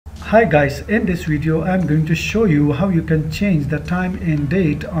Hi guys, in this video I'm going to show you how you can change the time and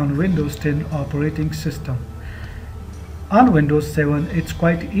date on Windows 10 operating system. On Windows 7 it's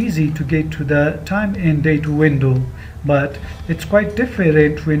quite easy to get to the time and date window, but it's quite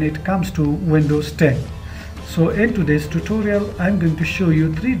different when it comes to Windows 10. So in today's tutorial I'm going to show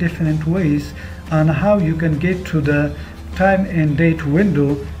you 3 different ways on how you can get to the time and date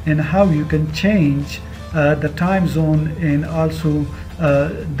window and how you can change the time zone and also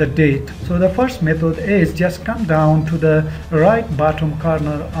the date. So the first method is just come down to the right bottom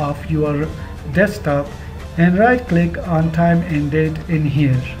corner of your desktop and right click on time and date in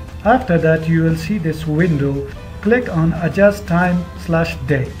here. After that you will see this window. Click on adjust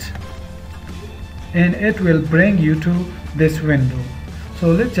time/date and it will bring you to this window.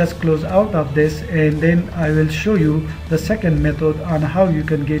 So let's just close out of this and then I will show you the second method on how you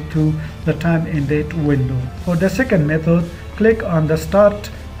can get to the time and date window. For the second method, click on the start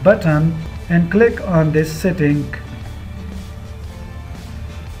button and click on this setting.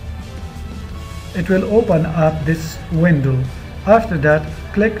 It will open up this window. After that,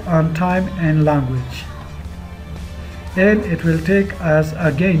 click on time and language. And it will take us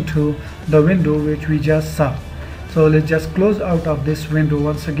again to the window which we just saw. So let's just close out of this window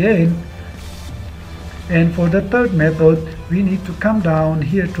once again. And for the third method, we need to come down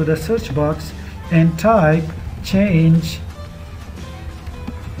here to the search box and type change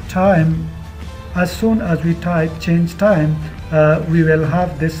time. As soon as we type change time, we will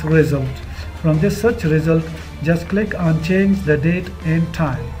have this result. From this search result, just click on change the date and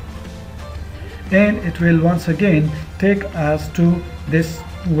time. And it will once again take us to this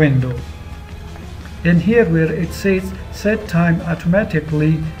window. And here where it says set time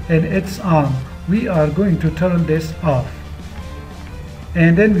automatically and it's on, we are going to turn this off.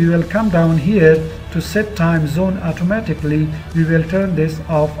 And then we will come down here to set time zone automatically. We will turn this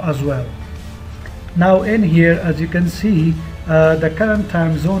off as well. Now in here, as you can see, the current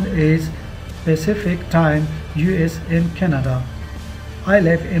time zone is Pacific time, US and Canada. I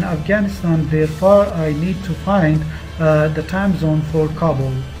live in Afghanistan, therefore I need to find the time zone for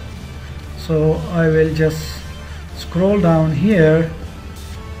Kabul. So I will just scroll down here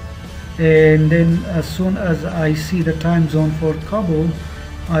and then as soon as I see the time zone for Kabul,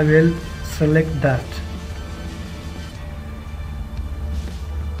 I will select that.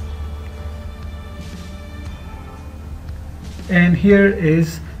 And here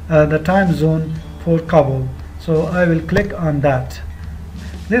is the time zone for Kabul. So I will click on that.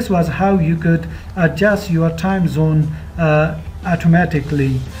 This was how you could adjust your time zone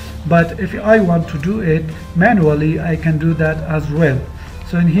automatically. But if I want to do it manually, I can do that as well.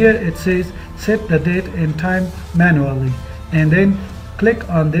 So in here it says set the date and time manually and then click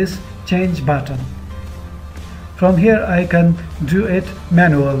on this change button. From here I can do it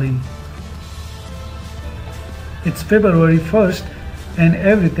manually. It's February 1st and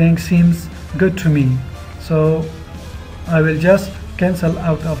everything seems good to me. So I will just cancel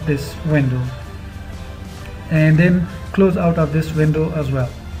out of this window and then close out of this window as well.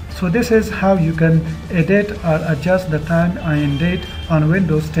 So this is how you can edit or adjust the time and date on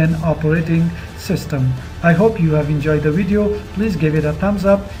Windows 10 operating system. I hope you have enjoyed the video. Please give it a thumbs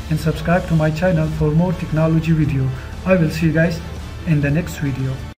up and subscribe to my channel for more technology video. I will see you guys in the next video.